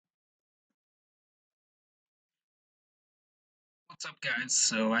What's up, guys?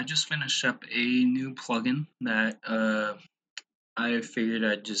 So I just finished up a new plugin that I figured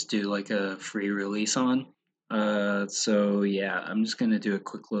I'd just do like a free release on. So yeah, I'm just gonna do a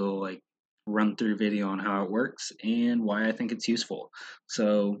quick little run through video on how it works and why I think it's useful.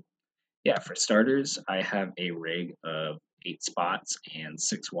 So yeah, for starters, I have a rig of 8 spots and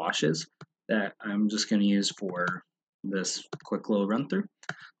 6 washes that I'm just gonna use for this quick little run through.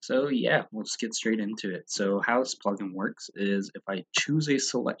 So yeah, we'll just get straight into it. So how this plugin works is if I choose a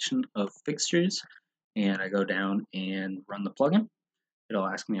selection of fixtures and I go down and run the plugin, it'll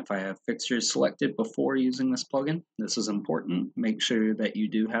ask me if I have fixtures selected before using this plugin. This is important. Make sure that you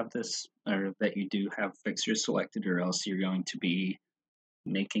do have this or that you do have fixtures selected, or else you're going to be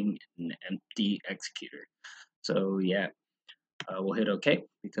making an empty executor. So yeah, we'll hit OK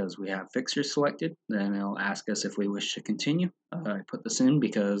because we have fixtures selected. Then it'll ask us if we wish to continue. I put this in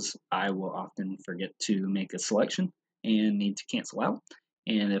because I will often forget to make a selection and need to cancel out.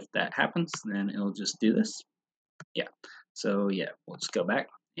 And if that happens, then it'll just do this. Yeah. So yeah, we'll just go back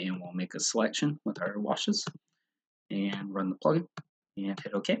and we'll make a selection with our washes and run the plugin and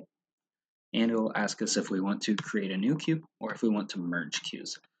hit OK. And it will ask us if we want to create a new queue or if we want to merge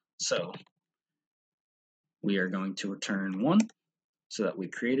queues. So we are going to return 1 so that we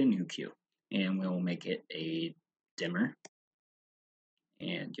create a new queue, and we'll make it a dimmer,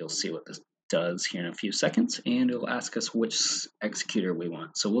 and you'll see what this does here in a few seconds, and it'll ask us which executor we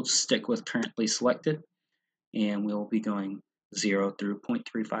want. So we'll just stick with currently selected, and we'll be going 0 through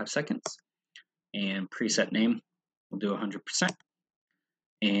 0.35 seconds, and preset name we'll do 100%,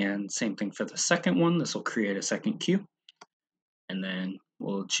 and same thing for the second one. This will create a second queue, and then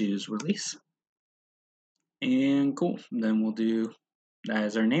we'll choose release, and cool, and then we'll do that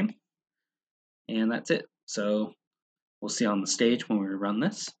as our name, and that's it. So we'll see on the stage when we run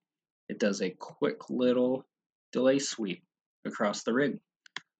this, it does a quick little delay sweep across the rig.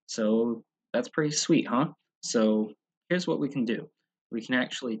 So that's pretty sweet, huh? So here's what we can do. We can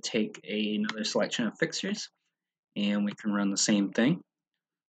actually take another selection of fixtures and we can run the same thing.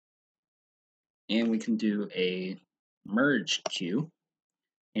 And we can do a merge queue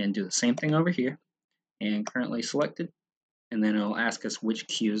and do the same thing over here and currently selected. And then it'll ask us which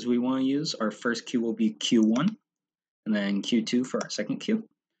queues we want to use. Our first queue will be Q1 and then Q2 for our second queue.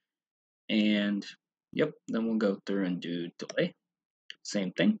 And yep, then we'll go through and do delay.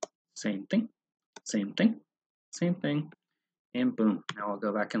 Same thing, same thing, same thing, same thing, and boom. Now I'll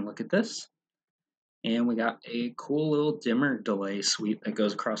go back and look at this. And we got a cool little dimmer delay sweep that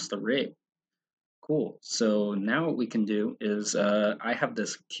goes across the rig. Cool. So now what we can do is I have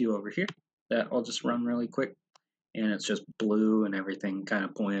this queue over here that I'll just run really quick. And it's just blue and everything kind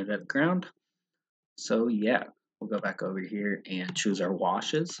of pointed at the ground. So yeah, we'll go back over here and choose our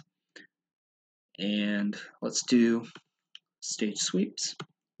washes. And let's do stage sweeps,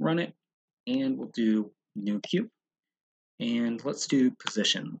 run it, and we'll do new queue. And let's do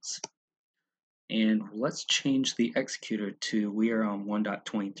positions. And let's change the executor to, we are on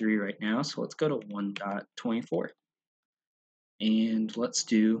 1.23 right now, so let's go to 1.24. And let's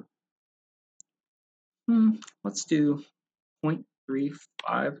do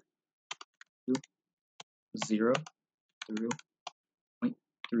 0.35 to 0 through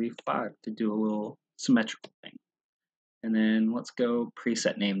 0.35 to do a little symmetrical thing. And then let's go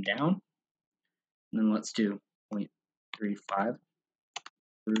preset name down. And then let's do 0.35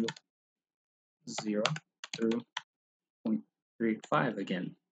 through 0 through 0.35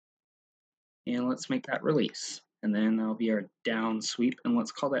 again. And let's make that release. And then that'll be our down sweep. And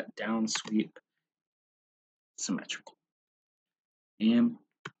let's call that down sweep symmetrical. And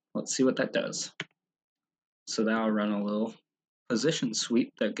let's see what that does. So that'll run a little position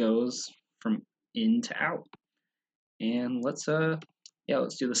sweep that goes from in to out. And let's do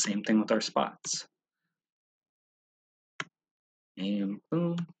the same thing with our spots. And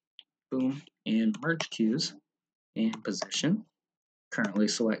boom, boom, and merge queues and position currently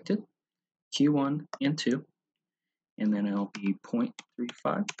selected, Q1 and 2, and then it'll be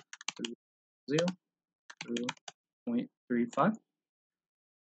 0.35 through 0 through 0.35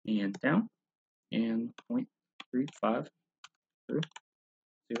 and down, and 0.35 through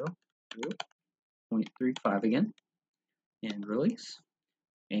 0 through 0.35 again, and release,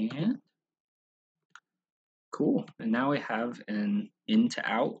 and cool. And now we have an in to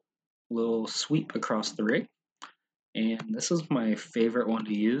out little sweep across the rig. And this is my favorite one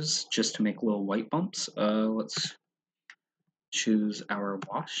to use just to make little white bumps. Let's choose our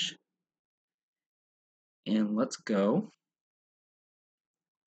wash. And let's go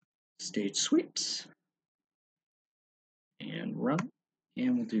stage sweeps. And run.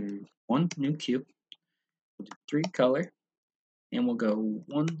 And we'll do 1 new queue. We'll do 3 color. and we'll go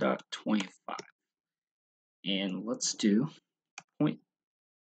 1.25. And let's do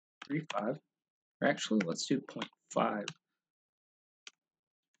 0.35, or actually let's do 0.5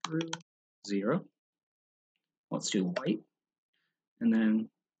 through 0. Let's do white, and then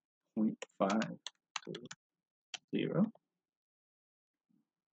 0.5 through 0,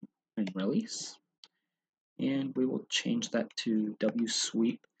 and release. And we will change that to W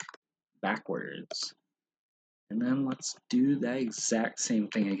sweep backwards. And then let's do that exact same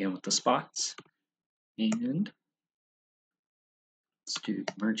thing again with the spots. And let's do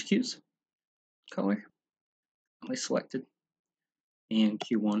merge cues, color, only selected, and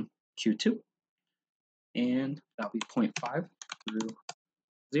Q1, Q2. And that'll be 0.5 through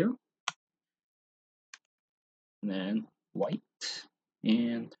 0. And then white,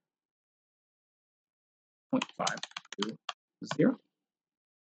 and 0.5 through 0.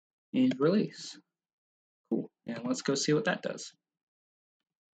 And release. Cool. And let's go see what that does.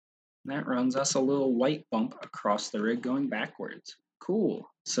 And that runs us a little white bump across the rig going backwards. Cool.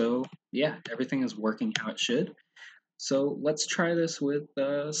 So yeah, everything is working how it should. So let's try this with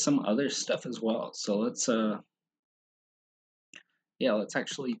some other stuff as well. So let's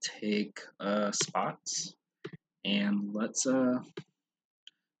actually take spots, and let's go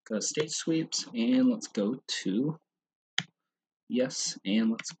to stage sweeps, and let's go to yes,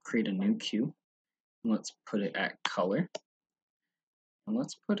 and let's create a new cue. And let's put it at color, and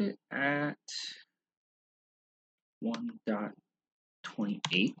let's put it at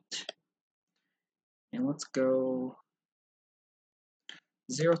 1.28, and let's go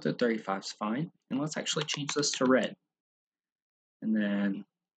 0 to 35 is fine, and let's actually change this to red, and then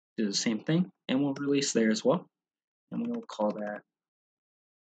do the same thing, and we'll release there as well, and we'll call that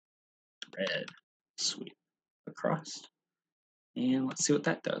red sweep across, and let's see what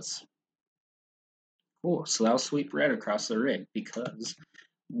that does. Cool, so that'll sweep red across the rig, because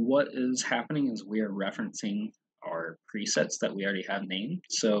what is happening is we are referencing our presets that we already have named.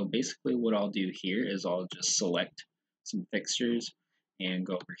 So basically what I'll do here is I'll just select some fixtures and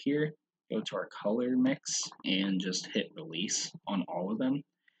go over here, go to our color mix, and just hit release on all of them.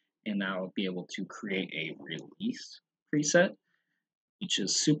 And I'll be able to create a release preset, which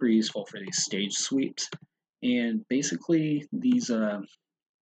is super useful for these stage sweeps. And basically these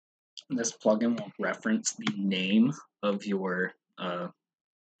this plugin will reference the name of your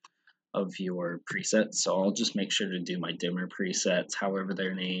presets. So I'll just make sure to do my dimmer presets however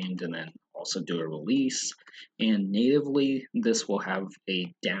they're named, and then also do a release. And natively this will have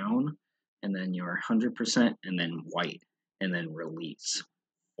a down, and then your 100%, and then white, and then release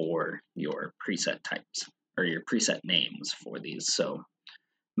for your preset types or your preset names for these. So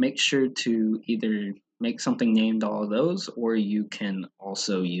make sure to either make something named all of those, or you can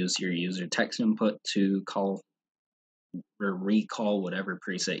also use your user text input to call or recall whatever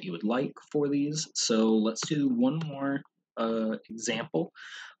preset you would like for these. So let's do one more example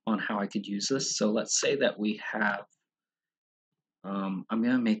on how I could use this. So let's say that we have, I'm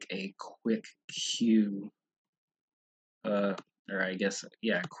going to make a quick cue, or I guess,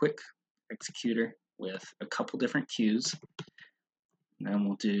 yeah, quick executor with a couple different cues. And then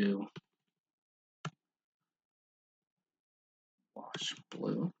we'll do wash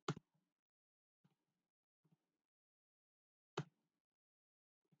blue.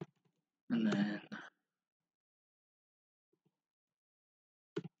 And then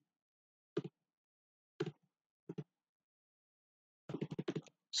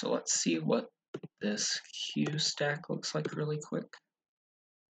so let's see what this cue stack looks like really quick.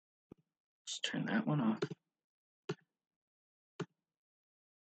 Just turn that one off.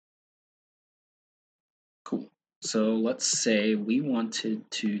 Cool. So let's say we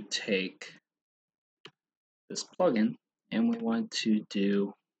wanted to take this plugin and we want to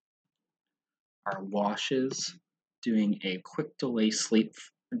do our washes, doing a quick delay sweep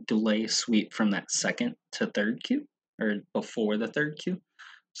from that second to third cue, or before the third cue.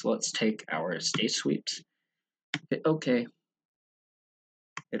 So let's take our stage sweeps, hit OK,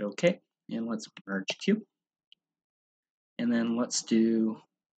 and let's merge cue. And then we'll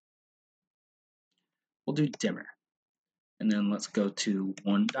do dimmer. And then let's go to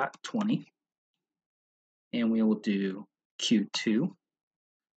 1.20, and we will do Q2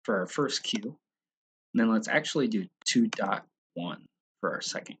 for our first cue. And then let's actually do 2.1 for our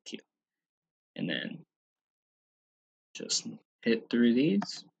second cue. And then just hit through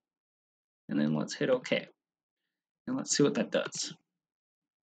these, and then let's hit OK. And let's see what that does.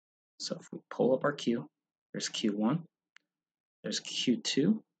 So if we pull up our cue, there's Q1, there's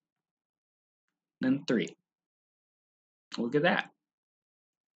Q2, then 3. Look at that.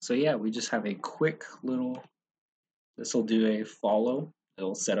 So yeah, we just have a quick little This will do a follow.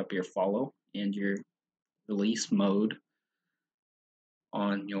 It'll set up your follow and your release mode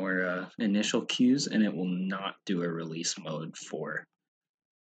on your initial cues, and it will not do a release mode for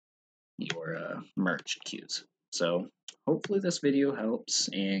your merged cues. So hopefully this video helps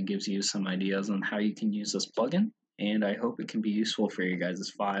and gives you some ideas on how you can use this plugin, and I hope it can be useful for your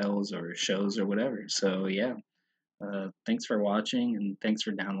guys' files or shows or whatever. So yeah, thanks for watching and thanks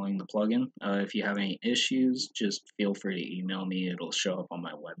for downloading the plugin. If you have any issues, just feel free to email me. It'll show up on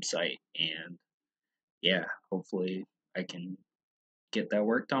my website, and yeah, hopefully I can get that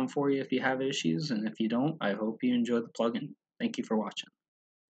worked on for you if you have issues, and if you don't, I hope you enjoy the plugin. Thank you for watching.